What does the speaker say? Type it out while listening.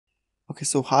Okay,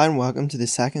 so hi and welcome to the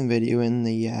second video in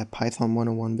the Python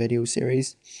 101 video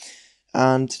series.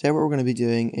 And today what we're going to be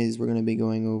doing is we're going to be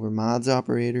going over maths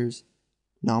operators,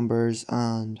 numbers,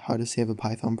 and how to save a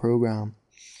Python program.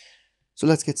 So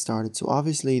let's get started. So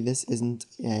obviously this isn't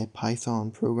a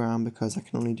Python program because I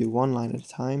can only do one line at a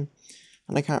time,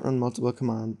 and I can't run multiple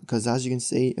commands because, as you can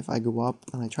see, if I go up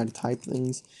and I try to type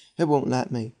things, it won't let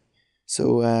me.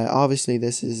 So obviously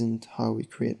this isn't how we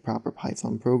create proper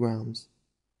Python programs.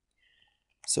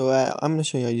 So I'm going to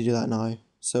show you how to do that now.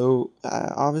 So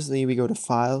obviously we go to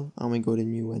File and we go to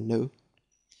New Window.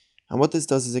 And what this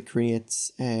does is it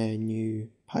creates a new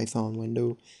Python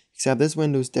window. Except this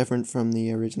window is different from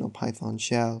the original Python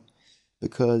shell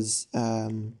because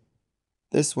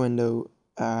this window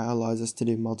allows us to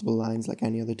do multiple lines like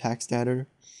any other text editor.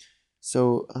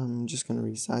 So I'm just going to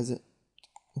resize it.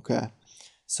 Okay.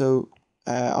 So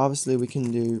obviously we can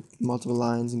do multiple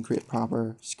lines and create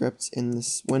proper scripts in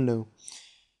this window.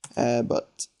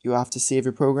 But you have to save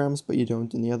your programs, but you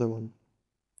don't in the other one.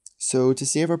 So to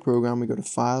save our program, we go to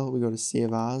File, we go to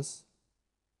Save As,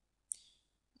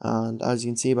 and as you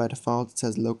can see by default it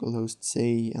says localhost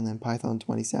C and then Python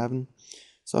 27.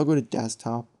 So I'll go to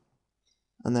Desktop,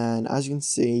 and then as you can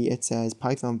see it says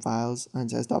Python Files and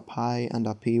it says .py and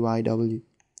 .pyw.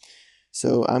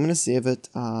 So I'm going to save it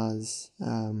as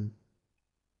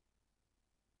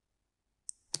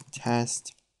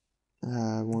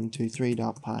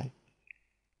test123.py.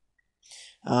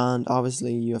 And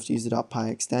obviously you have to use the .py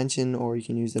extension, or you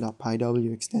can use the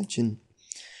 .pyw extension.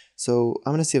 So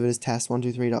I'm going to save it as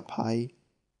test123.py,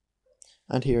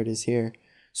 and here it is here.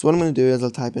 So what I'm going to do is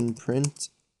I'll type in print,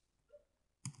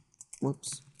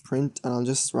 and I'll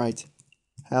just write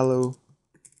hello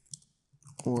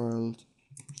world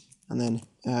and then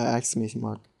exclamation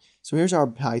mark. So here's our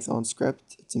Python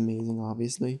script. It's amazing,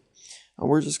 obviously, and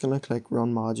we're just going to click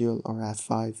run module or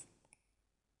F5.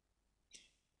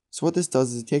 So what this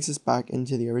does is it takes us back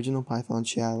into the original Python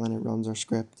shell and it runs our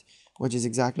script, which is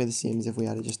exactly the same as if we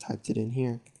had just typed it in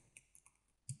here.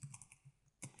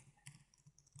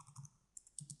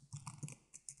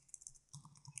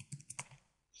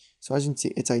 So as you can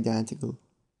see, it's identical.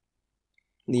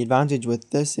 The advantage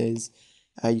with this is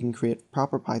you can create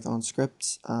proper Python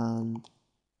scripts and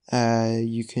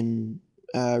you can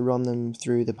run them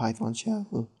through the Python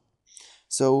shell.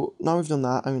 So now we've done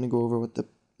that, I'm going to go over what the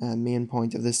main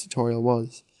point of this tutorial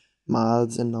was: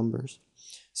 maths and numbers.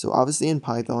 So obviously in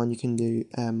Python you can do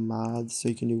maths, so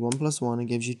you can do 1 plus 1, it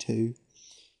gives you 2.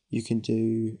 You can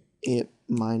do 8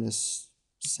 minus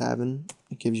 7,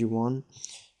 it gives you 1.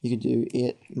 You can do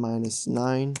 8 minus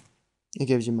 9, it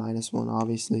gives you minus 1,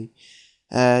 obviously.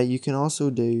 You can also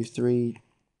do 3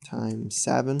 times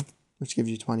 7, which gives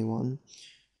you 21.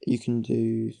 You can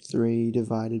do 3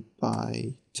 divided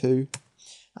by 2,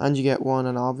 and you get 1,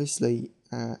 and obviously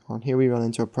on here we run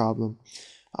into a problem.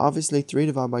 Obviously 3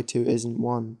 divided by 2 isn't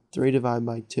 1. 3 divided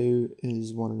by 2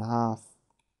 is 1.5.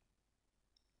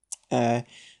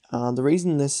 And the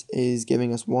reason this is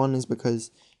giving us 1 is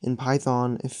because in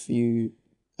Python, if you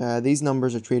these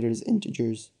numbers are treated as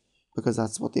integers because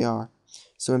that's what they are.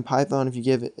 So in Python, if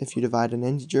you divide an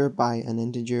integer by an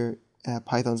integer,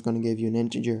 Python's going to give you an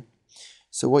integer.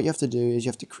 So what you have to do is you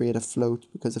have to create a float,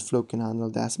 because a float can handle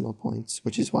decimal points,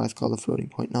 which is why it's called a floating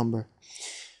point number.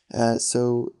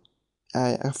 So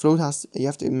a float you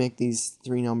have to make these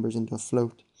three numbers into a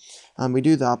float, and we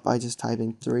do that by just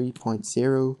typing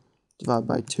 3.0 divided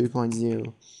by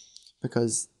 2.0,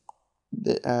 because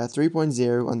the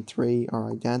 3.0 and 3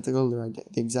 are identical. They're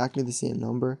exactly the same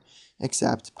number,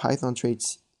 except Python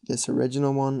treats this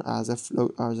original one as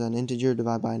an integer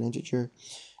divided by an integer,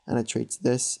 and it treats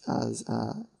this as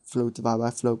a float divided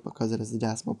by float because it has the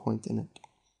decimal point in it.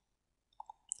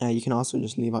 You can also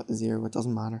just leave out the 0, it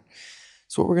doesn't matter.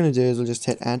 So what we're going to do is we'll just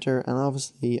hit enter, and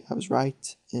obviously I was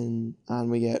right, and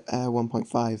we get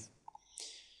 1.5.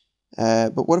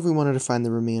 But what if we wanted to find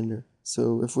the remainder?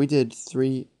 So if we did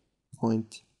 3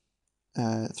 point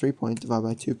divided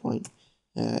by 2 point,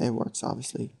 it works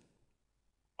obviously.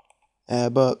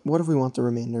 But what if we want the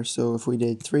remainder? So if we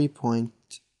did 3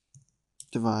 point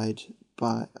divide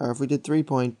by, or if we did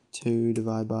 3.2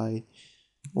 divide by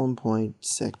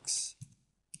 1.6,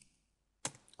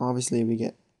 obviously we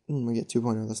get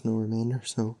 2.0, that's no remainder.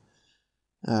 So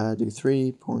do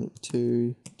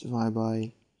 3.2 divided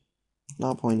by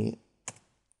 0.8.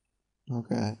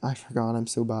 Okay, I forgot, I'm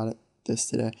so bad at this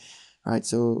today. Alright,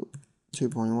 so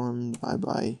 2.1 divided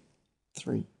by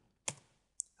 3.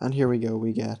 And here we go,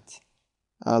 we get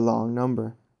a long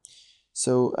number.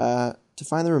 So to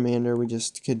find the remainder, we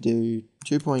just could do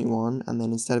 2.1, and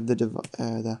then instead of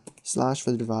the slash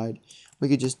for the divide, we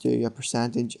could just do a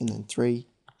percentage and then 3.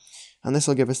 and this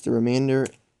will give us the remainder,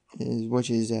 which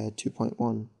is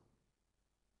 2.1.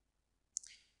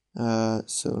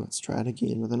 So let's try it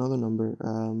again with another number.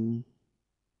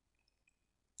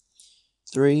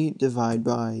 3 divided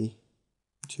by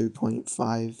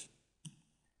 2.5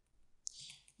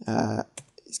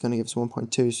 is going to give us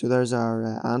 1.2. So there's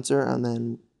our answer, and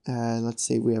then let's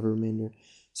see if we have a remainder.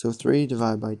 So 3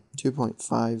 divided by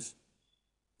 2.5,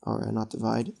 or not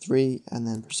divide, 3 and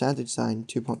then percentage sign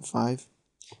 2.5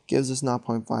 gives us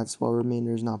 0.5, so our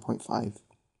remainder is 0.5.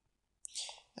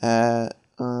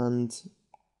 And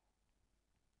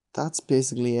that's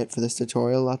basically it for this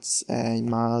tutorial. That's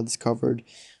maths covered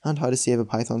and how to save a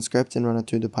Python script and run it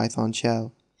through the Python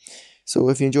shell. So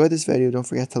if you enjoyed this video, don't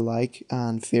forget to like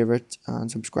and favorite and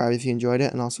subscribe if you enjoyed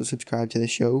it, and also subscribe to the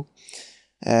show.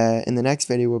 In the next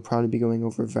video, we'll probably be going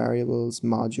over variables,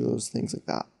 modules, things like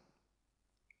that.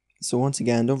 So once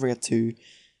again, don't forget to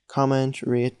comment,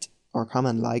 rate, or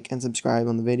comment, like, and subscribe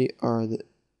on the video,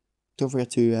 don't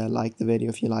forget to like the video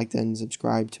if you liked it, and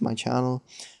subscribe to my channel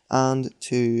and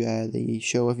to the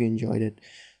show if you enjoyed it.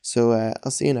 So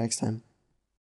I'll see you next time.